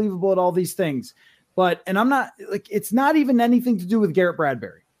was unbelievable at all these things. and I'm not like, it's not even anything to do with Garrett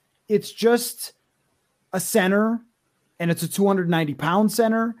Bradbury. It's just a center, and it's a 290-pound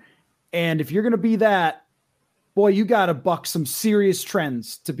center. And if you're going to be that, boy, you got to buck some serious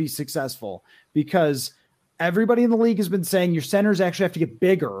trends to be successful, because everybody in the league has been saying your centers actually have to get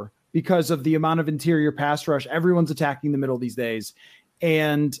bigger because of the amount of interior pass rush. Everyone's attacking the middle these days.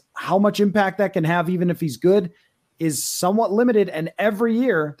 And how much impact that can have, even if he's good, is somewhat limited. And every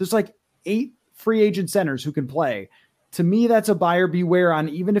year there's like 8 free agent centers who can play. To me, that's a buyer beware on.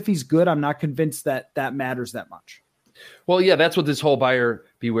 Even if he's good, I'm not convinced that that matters that much. Well, yeah, that's what this whole buyer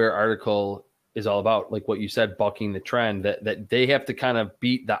beware article is all about. Like what you said, bucking the trend, that they have to kind of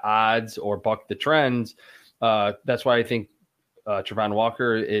beat the odds or buck the trends. That's why I think Travon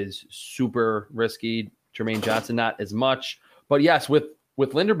Walker is super risky. Jermaine Johnson, not as much. But yes, with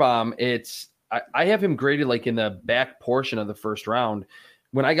Linderbaum, I have him graded like in the back portion of the first round.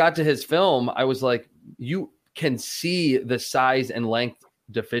 When I got to his film, I was like, you can see the size and length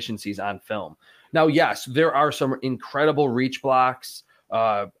deficiencies on film. Now, yes, there are some incredible reach blocks.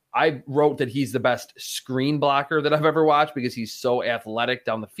 I wrote that he's the best screen blocker that I've ever watched because he's so athletic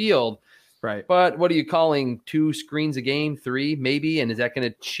down the field. Right. But what are you calling 2 screens a game, 3 maybe? And is that going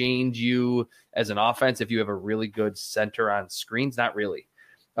to change you as an offense if you have a really good center on screens? Not really.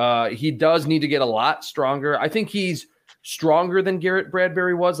 He does need to get a lot stronger. I think he's stronger than Garrett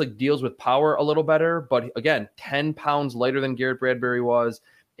Bradbury was, like deals with power a little better. But again, 10 pounds lighter than Garrett Bradbury was,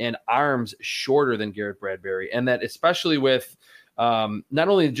 and arms shorter than Garrett Bradbury. And that especially with not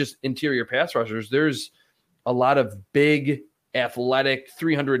only just interior pass rushers, there's a lot of big, athletic,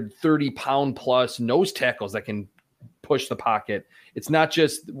 330-pound plus nose tackles that can push the pocket. It's not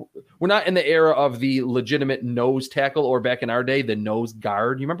just, we're not in the era of the legitimate nose tackle, or back in our day, the nose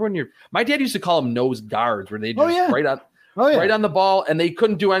guard. You remember when my dad used to call them nose guards, where they just right on the ball, and they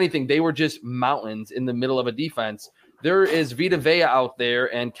couldn't do anything. They were just mountains in the middle of a defense. There is Vita Vea out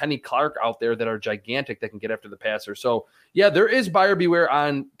there and Kenny Clark out there that are gigantic that can get after the passer. So yeah, there is buyer beware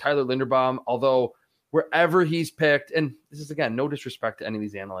on Tyler Linderbaum, although wherever he's picked, and this is, again, no disrespect to any of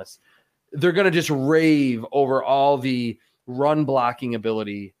these analysts, they're going to just rave over all the run blocking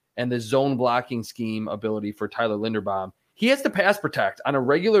ability and the zone blocking scheme ability for Tyler Linderbaum. He has to pass protect on a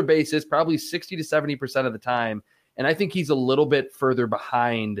regular basis, probably 60 to 70% of the time. And I think he's a little bit further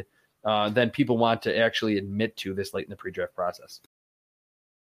behind than people want to actually admit to this late in the pre-draft process.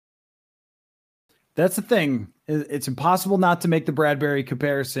 That's the thing. It's impossible not to make the Bradbury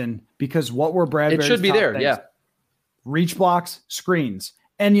comparison, because what were Bradbury's It should be there, things? yeah. Reach blocks, screens.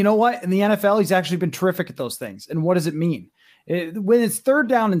 And you know what? In the NFL, he's actually been terrific at those things. And what does it mean? When it's 3rd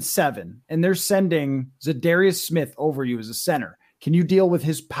down and 7, and they're sending Zadarius Smith over you as a center, can you deal with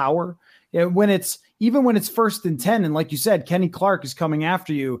his power? Even when it's 1st and 10, and like you said, Kenny Clark is coming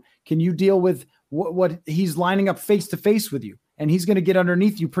after you, can you deal with what he's lining up face to face with you? And he's going to get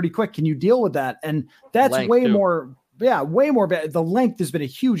underneath you pretty quick. Can you deal with that? And that's way more bad. The length has been a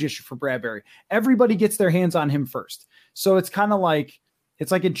huge issue for Bradbury. Everybody gets their hands on him first. So it's kind of like,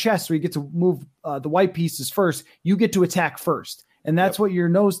 it's like in chess where you get to move the white pieces first. You get to attack first. And that's what your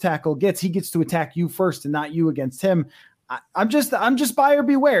nose tackle gets. He gets to attack you first and not you against him. I'm just buyer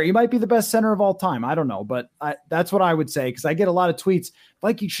beware. He might be the best center of all time. I don't know, but that's what I would say, because I get a lot of tweets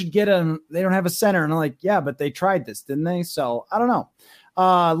like you should get him. They don't have a center, and I'm like, yeah, but they tried this, didn't they? So I don't know.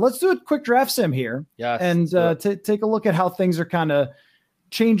 Let's do a quick draft sim here, and take a look at how things are kind of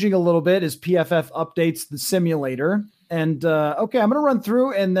changing a little bit as PFF updates the simulator. And okay, I'm going to run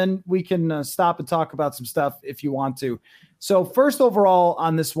through, and then we can stop and talk about some stuff if you want to. So first overall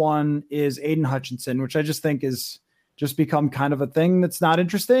on this one is Aiden Hutchinson, which I just think is just become kind of a thing that's not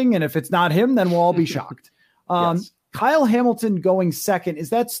interesting. And if it's not him, then we'll all be shocked. Yes. Kyle Hamilton going 2nd.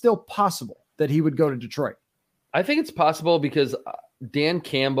 Is that still possible that he would go to Detroit? I think it's possible because Dan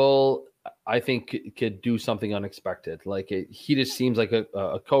Campbell, I think, could do something unexpected. He just seems like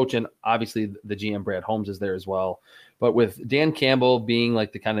a coach, and obviously the GM Brad Holmes is there as well. But with Dan Campbell being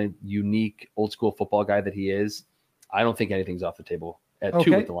like the kind of unique old school football guy that he is, I don't think anything's off the table at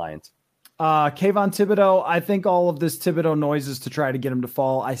 2 with the Lions. Kayvon Thibodeau, I think all of this Thibodeau noise is to try to get him to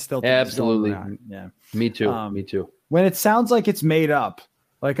fall. I still think absolutely. Yeah. Me too. Me too. When it sounds like it's made up,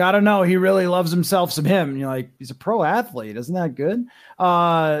 like, I don't know, he really loves himself some him. You're like, he's a pro athlete. Isn't that good?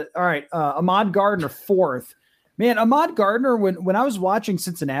 All right. Ahmad Gardner 4th. Man, Ahmad Gardner, when I was watching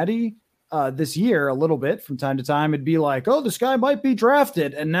Cincinnati this year a little bit from time to time, it'd be like, oh, this guy might be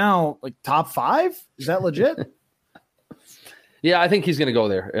drafted. And now, like, top 5? Is that legit? Yeah, I think he's going to go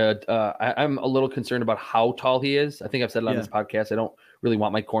there. I'm a little concerned about how tall he is. I think I've said it on this podcast. I don't really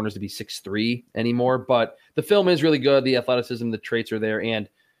want my corners to be 6'3" anymore, but the film is really good. The athleticism, the traits are there. And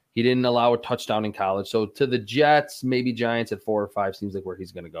He didn't allow a touchdown in college. So to the Jets, maybe Giants at 4 or 5 seems like where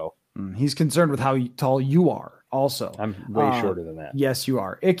he's going to go. He's concerned with how tall you are also. I'm way shorter than that. Yes, you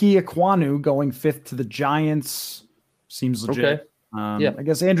are. Ike Ekwonu going 5th to the Giants seems legit. Okay. I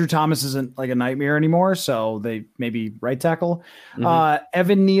guess Andrew Thomas isn't like a nightmare anymore, so they maybe right tackle.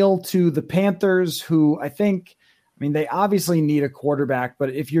 Evan Neal to the Panthers, who I mean, they obviously need a quarterback,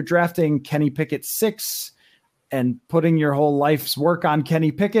 but if you're drafting Kenny Pickett 6 and putting your whole life's work on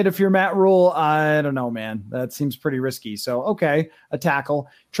Kenny Pickett, if you're Matt Rule, I don't know, man. That seems pretty risky. So, okay, a tackle.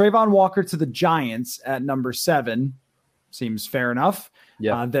 Trayvon Walker to the Giants at number 7 seems fair enough.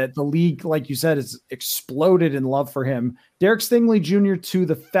 Yeah, that the league, like you said, has exploded in love for him. Derek Stingley Jr. to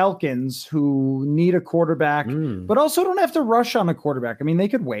the Falcons, who need a quarterback, but also don't have to rush on a quarterback. I mean, they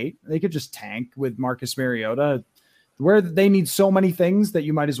could wait. They could just tank with Marcus Mariota, where they need so many things that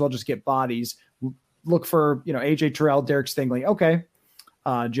you might as well just get bodies. Look for, AJ Terrell, Derek Stingley. Okay.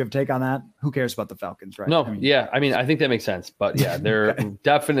 Do you have a take on that? Who cares about the Falcons, right? No. I think that makes sense, but yeah, they're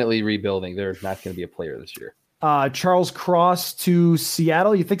definitely rebuilding. They're not going to be a player this year. Charles Cross to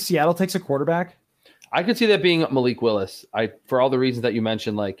Seattle. You think Seattle takes a quarterback? I could see that being Malik Willis. For all the reasons that you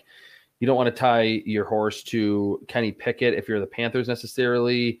mentioned, like you don't want to tie your horse to Kenny Pickett if you're the Panthers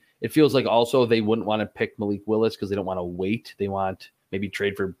necessarily. It feels like also they wouldn't want to pick Malik Willis because they don't want to wait. They want maybe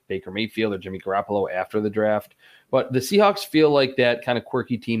trade for Baker Mayfield or Jimmy Garoppolo after the draft. But the Seahawks feel like that kind of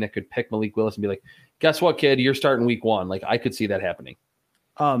quirky team that could pick Malik Willis and be like, guess what, kid? You're starting week 1. Like I could see that happening.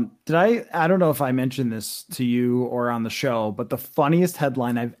 I don't know if I mentioned this to you or on the show, but the funniest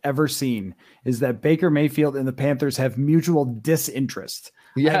headline I've ever seen is that Baker Mayfield and the Panthers have mutual disinterest.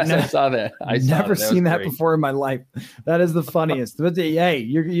 Yes, I saw that. I've never seen that before in my life. That is the funniest. But hey,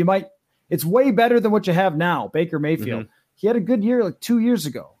 you might, it's way better than what you have now. Baker Mayfield. He had a good year like 2 years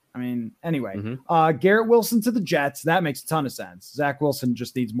ago. I mean, anyway, Garrett Wilson to the Jets. That makes a ton of sense. Zach Wilson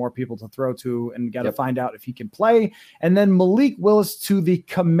just needs more people to throw to and got to find out if he can play. And then Malik Willis to the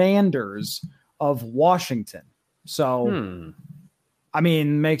Commanders of Washington. So, I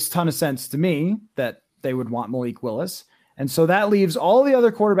mean, makes a ton of sense to me that they would want Malik Willis. And so that leaves all the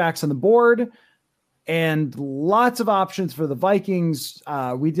other quarterbacks on the board and lots of options for the Vikings.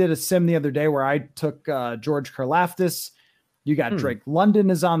 We did a sim the other day where I took George Karlaftis. You got Drake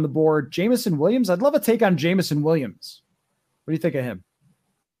London is on the board. Jameson Williams. I'd love a take on Jameson Williams. What do you think of him?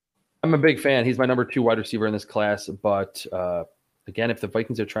 I'm a big fan. He's my number 2 wide receiver in this class. But again, if the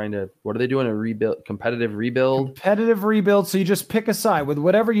Vikings are trying to, what are they doing? A rebuild, competitive rebuild? Competitive rebuild. So you just pick a side with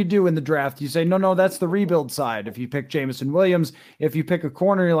whatever you do in the draft. You say, no, that's the rebuild side. If you pick Jameson Williams, if you pick a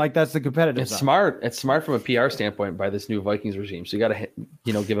corner, you're like, that's the competitive side. Smart. It's smart from a PR standpoint by this new Vikings regime. So you got to,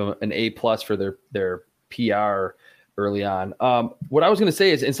 give them an A+ for their PR early on. What I was going to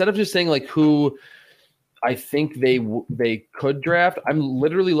say is instead of just saying like who I think they could draft, I'm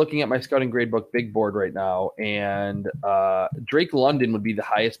literally looking at my scouting gradebook big board right now, and Drake London would be the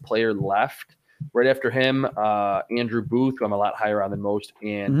highest player left. Right after him, Andrew Booth, who I'm a lot higher on than most,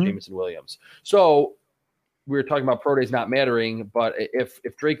 and Jameson Williams. So we were talking about pro days not mattering, but if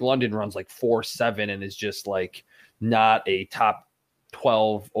Drake London runs like 4.7 and is just like not a top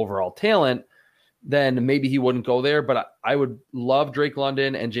 12 overall talent, then maybe he wouldn't go there. But I would love Drake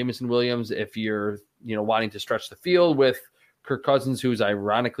London and Jameson Williams if you're, wanting to stretch the field with Kirk Cousins, who's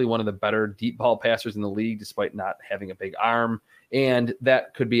ironically one of the better deep ball passers in the league, despite not having a big arm. And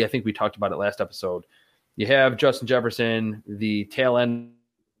that could be, I think we talked about it last episode. You have Justin Jefferson, the tail end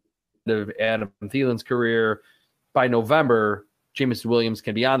of Adam Thielen's career. By November, Jameson Williams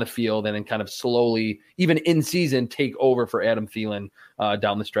can be on the field and then kind of slowly, even in season, take over for Adam Thielen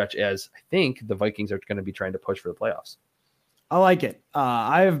down the stretch, as I think the Vikings are going to be trying to push for the playoffs. I like it.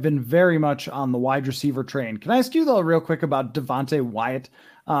 I have been very much on the wide receiver train. Can I ask you, though, real quick about Devontae Wyatt?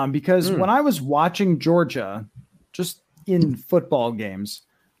 Because when I was watching Georgia, just in football games,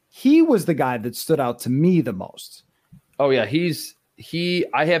 he was the guy that stood out to me the most. Oh, yeah.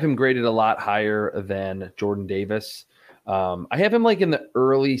 I have him graded a lot higher than Jordan Davis. I have him like in the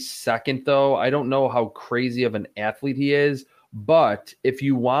early second, though. I don't know how crazy of an athlete he is, but if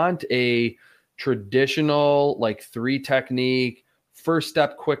you want a traditional like 3 technique, first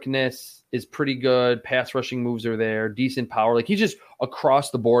step quickness is pretty good. Pass rushing moves are there, decent power. Like he's just across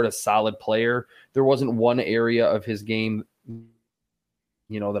the board a solid player. There wasn't one area of his game,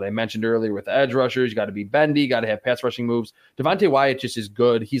 that I mentioned earlier with edge rushers. You got to be bendy, got to have pass rushing moves. Devontae Wyatt just is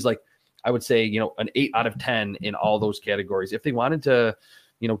good. He's like, I would say, an 8 out of 10 in all those categories. If they wanted to,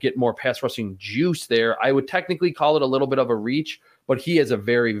 get more pass rushing juice there, I would technically call it a little bit of a reach, but he has a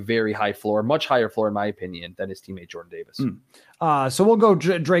very, very high floor, much higher floor, in my opinion, than his teammate Jordan Davis. So we'll go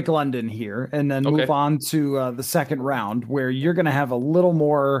Drake London here and then move on to the second round, where you're going to have a little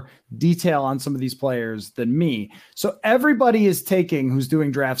more detail on some of these players than me. So everybody is taking, who's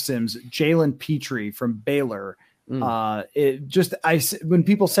doing draft sims, Jalen Petrie from Baylor. When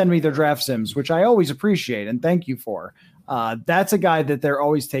people send me their draft sims, which I always appreciate and thank you for, that's a guy that they're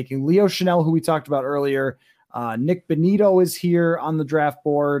always taking. Leo Chanel, who we talked about earlier, Nick Benito is here on the draft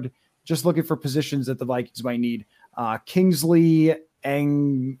board, just looking for positions that the Vikings might need. Kingsley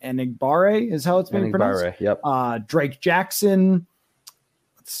Enagbare is how it's being pronounced. Yep. Drake Jackson.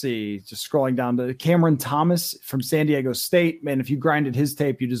 Let's see, just scrolling down to Cameron Thomas from San Diego State. Man, if you grinded his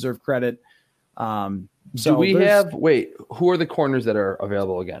tape, you deserve credit. Who are the corners that are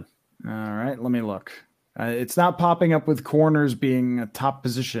available again? All right, let me look. It's not popping up with corners being a top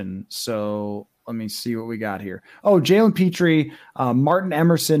position. So let me see what we got here. Oh, Jalen Petrie, Martin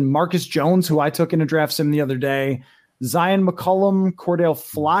Emerson, Marcus Jones, who I took in a draft sim the other day, Zion McCollum, Cordell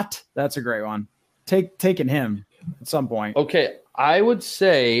Flott. That's a great one. Taking him at some point. Okay, I would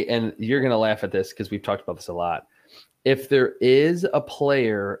say, and you're going to laugh at this because we've talked about this a lot. If there is a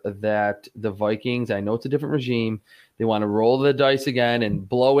player that the Vikings, I know it's a different regime, they want to roll the dice again and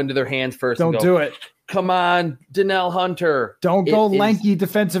blow into their hands first. Don't do it. Come on, Danielle Hunter. Don't go lanky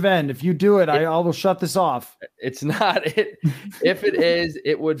defensive end. If you do it, I will shut this off. It's not it. If it is,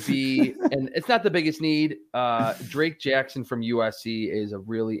 it would be, and it's not the biggest need. Drake Jackson from USC is a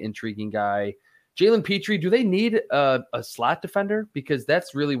really intriguing guy. Jalen Petrie, do they need a slot defender? Because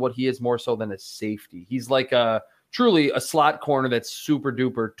that's really what he is, more so than a safety. He's like truly a slot corner that's super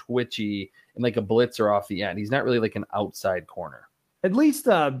duper twitchy and like a blitzer off the end. He's not really like an outside corner. At least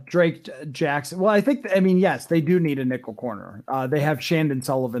Drake Jackson. Well, yes, they do need a nickel corner. They have Shandon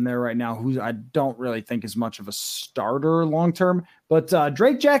Sullivan there right now, who I don't really think is much of a starter long-term, but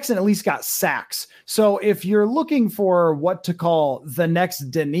Drake Jackson at least got sacks. So if you're looking for what to call the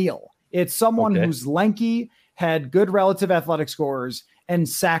next Daniil, it's someone who's lanky, had good relative athletic scores, and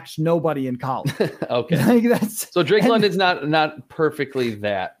sacked nobody in college. Okay. So Drake London's not perfectly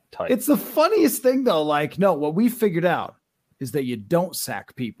that type. It's the funniest thing though. Like, no, what we figured out is that you don't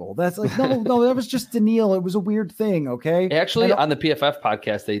sack people. That's like, no, that was just Daniil. It was a weird thing. Okay. Actually, on the PFF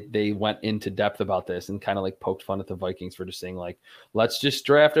podcast, they went into depth about this and kind of like poked fun at the Vikings for just saying like, let's just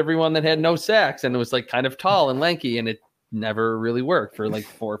draft everyone that had no sacks. And it was like kind of tall and lanky, and it never really worked for like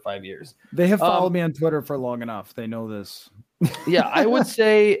 4 or 5 years. They have followed me on Twitter for long enough. They know this. Yeah, I would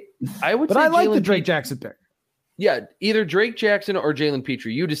say, but I like the Drake Jackson pick. Yeah, either Drake Jackson or Jalen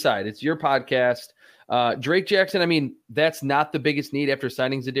Petrie. You decide. It's your podcast. Drake Jackson, I mean, that's not the biggest need after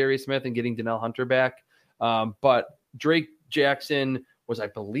signing Zadarius Smith and getting Danielle Hunter back. But Drake Jackson was, I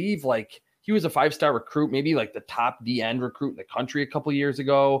believe, like he was a 5-star recruit, maybe like the top D-end recruit in the country a couple years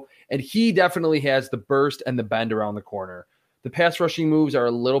ago. And he definitely has the burst and the bend around the corner. The pass rushing moves are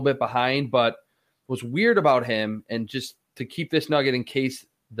a little bit behind, but what's weird about him, and just to keep this nugget in case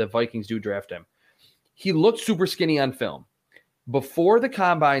the Vikings do draft him, he looked super skinny on film. Before the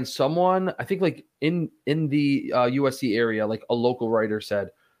combine, someone, I think like in the USC area, like a local writer said,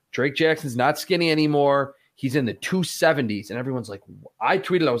 Drake Jackson's not skinny anymore. He's in the 270s. And everyone's like, I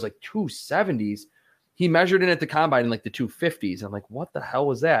tweeted, I was like, 270s? He measured in at the combine in like the 250s. And I'm like, what the hell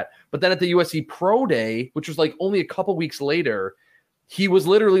was that? But then at the USC Pro Day, which was like only a couple weeks later, he was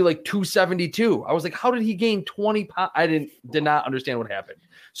literally like 272. I was like, how did he gain 20 pounds? I did not understand what happened.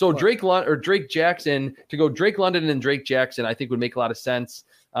 So Drake Jackson, to go Drake London and Drake Jackson, I think would make a lot of sense.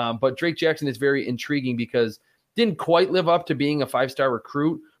 But Drake Jackson is very intriguing because didn't quite live up to being a 5-star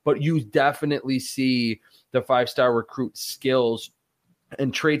recruit, but you definitely see the 5-star recruit skills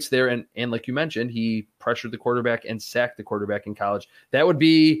and traits there. And like you mentioned, he pressured the quarterback and sacked the quarterback in college. That would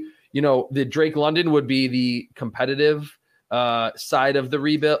be, the Drake London would be the competitive side of the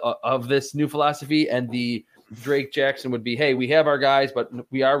rebuild of this new philosophy, and the Drake Jackson would be, hey, we have our guys, but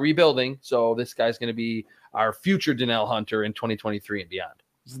we are rebuilding. So this guy's going to be our future Danielle Hunter in 2023 and beyond.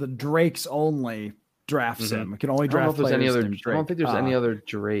 This is the Drakes only draft sim. We can only draft players. I don't think there's any other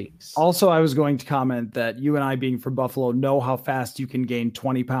Drakes. Also, I was going to comment that you and I, being from Buffalo, know how fast you can gain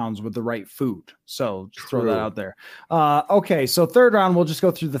 20 pounds with the right food. So just throw that out there. Okay, so third round, we'll just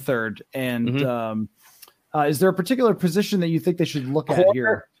go through the third. And is there a particular position that you think they should look at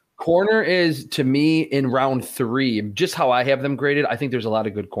here? Corner is, to me, in round 3, just how I have them graded. I think there's a lot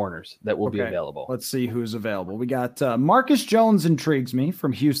of good corners that will be available. Let's see who's available. We got Marcus Jones intrigues me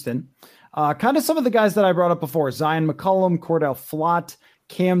from Houston. Kind of some of the guys that I brought up before. Zion McCollum, Cordell Flott,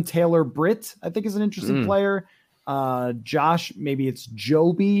 Cam Taylor Britt, I think is an interesting player. Josh, maybe it's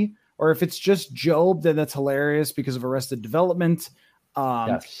Joby or if it's just Job, then that's hilarious because of Arrested Development.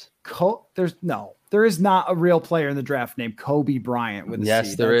 Yes. There is not a real player in the draft named Kobe Bryant with a yes,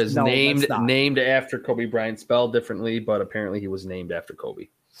 C. there is named after Kobe Bryant, spelled differently, but apparently he was named after Kobe.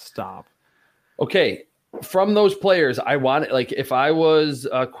 Stop. Okay. From those players, I want, like, if I was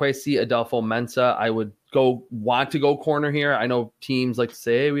Kwesi Adolfo-Mensah, I would want to go corner here. I know teams like to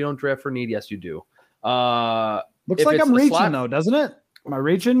say, hey, we don't draft for need. Yes, you do. Looks like I'm reaching though, doesn't it? Am I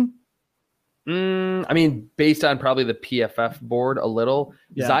reaching? I mean, based on probably the PFF board a little.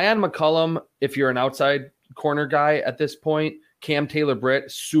 Yeah. Zion McCollum, if you're an outside corner guy at this point, Cam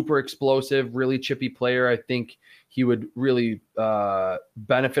Taylor-Britt, super explosive, really chippy player. I think he would really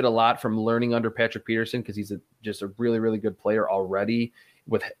benefit a lot from learning under Patrick Peterson because he's just a really, really good player already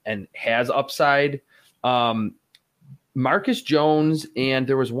and has upside. Marcus Jones, and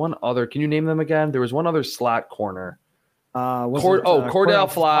there was one other. Can you name them again? There was one other slot corner. Cordell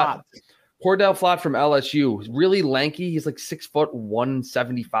Flott. Cordell Flott from LSU, really lanky. He's like 6 foot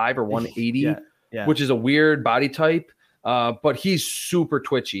 175 or 180, which is a weird body type. But he's super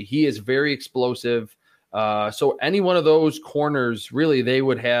twitchy. He is very explosive. So any one of those corners, really, they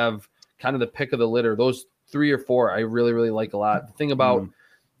would have kind of the pick of the litter. Those 3 or 4, I really, really like a lot. The thing about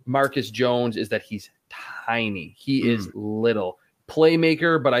Marcus Jones is that he's tiny. He is little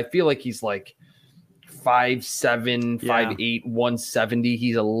playmaker, but I feel like he's like 5'7", 5'8", 170.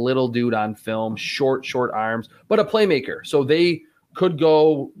 He's a little dude on film, short arms, but a playmaker. So they could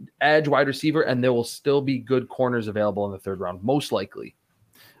go edge, wide receiver, and there will still be good corners available in the 3rd round, most likely.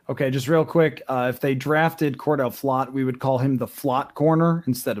 Okay, just real quick. If they drafted Cordell Flott, we would call him the Flott corner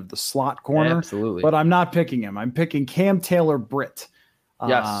instead of the slot corner. Absolutely. But I'm not picking him. I'm picking Cam Taylor-Britt.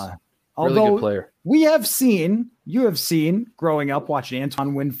 Yes. Although really good player. You have seen growing up watching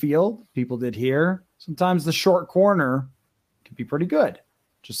Antoine Winfield, people did here. Sometimes the short corner can be pretty good.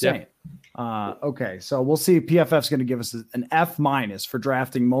 Just saying. Okay, so we'll see. PFF's going to give us an F- for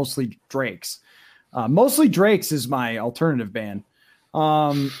drafting mostly Drakes. Mostly Drakes is my alternative band.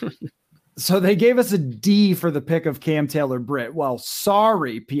 So they gave us a D for the pick of Cam Taylor-Britt. Well,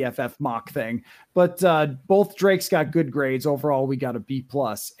 sorry, PFF mock thing, but both Drakes got good grades. Overall, we got a B+.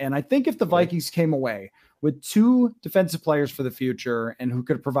 And I think if the Vikings came away with 2 defensive players for the future and who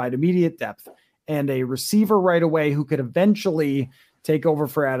could provide immediate depth and a receiver right away who could eventually take over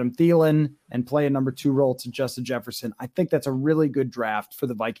for Adam Thielen and play a number 2 role to Justin Jefferson, I think that's a really good draft for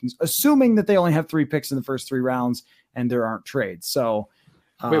the Vikings, assuming that they only have 3 picks in the first 3 rounds and there aren't trades. So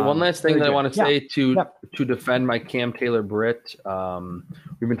wait, one last thing that I want to say to defend my Cam Taylor-Britt.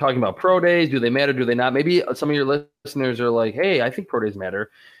 We've been talking about pro days. Do they matter? Do they not? Maybe some of your listeners are like, hey, I think pro days matter.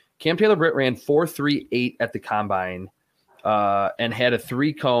 Cam Taylor-Britt ran 4.38 at the combine and had a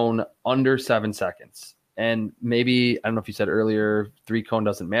 3-cone under 7 seconds. And maybe, I don't know if you said earlier, 3-cone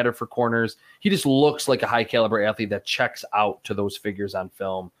doesn't matter for corners. He just looks like a high caliber athlete that checks out to those figures on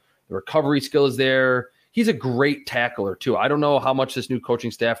film. The recovery skill is there. He's a great tackler too. I don't know how much this new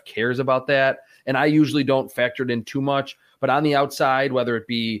coaching staff cares about that. And I usually don't factor it in too much, but on the outside, whether it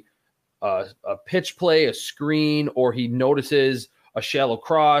be a pitch play, a screen, or he notices a shallow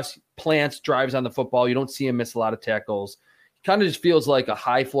cross, plants, drives on the football, you don't see him miss a lot of tackles. He kind of just feels like a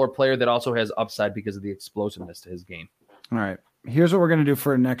high floor player that also has upside because of the explosiveness to his game. All right. Here's what we're going to do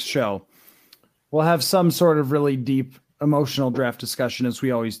for our next show. We'll have some sort of really deep emotional draft discussion as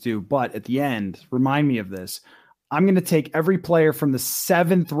we always do. But at the end, remind me of this. I'm going to take every player from the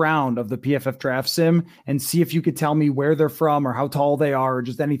 7th round of the PFF draft sim and see if you could tell me where they're from or how tall they are or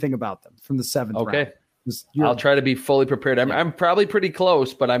just anything about them from the 7th round. Okay. I'll try to be fully prepared. I'm probably pretty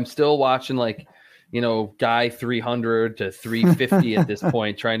close, but I'm still watching guy 300 to 350 at this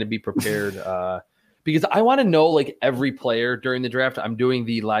point, trying to be prepared. Because I want to know every player during the draft. I'm doing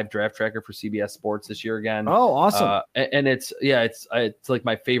the live draft tracker for CBS Sports this year again. Oh, awesome. And it's like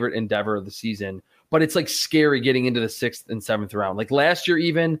my favorite endeavor of the season, but it's scary getting into the 6th and 7th round. Like last year,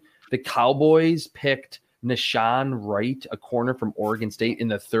 even the Cowboys picked Nashawn Wright, a corner from Oregon State, in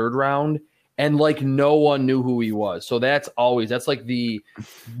the 3rd round. And no one knew who he was. So that's the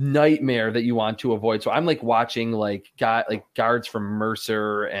nightmare that you want to avoid. So I'm watching guards from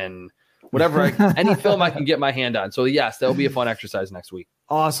Mercer and whatever, any film I can get my hand on. So yes, that'll be a fun exercise next week.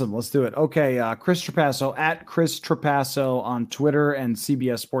 Awesome. Let's do it. Okay. Chris Trapasso at Chris Trapasso on Twitter, and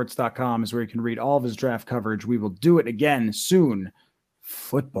CBSSports.com is where you can read all of his draft coverage. We will do it again soon.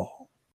 Football.